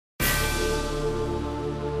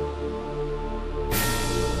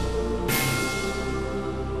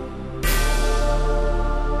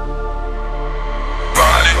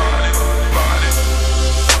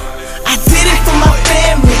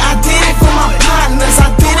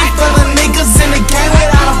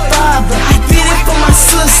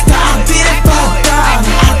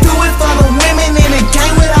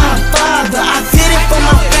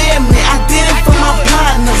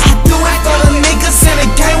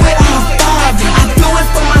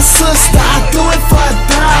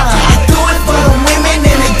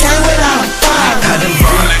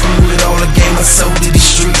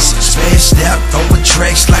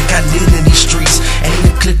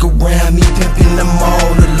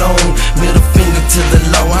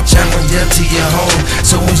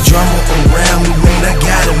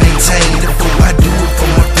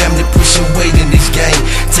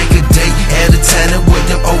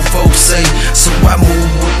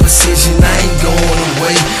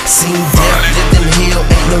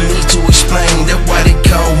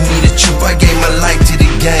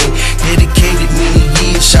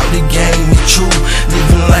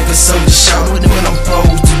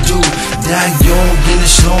die young in the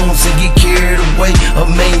slums and get carried away, or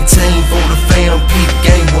maintain for the fam, peep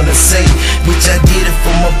game when I say, bitch, I did it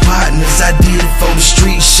for my partners, I did it for the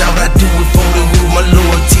street, shout, I do it for the hood, my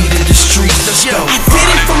loyalty to the streets, let's go.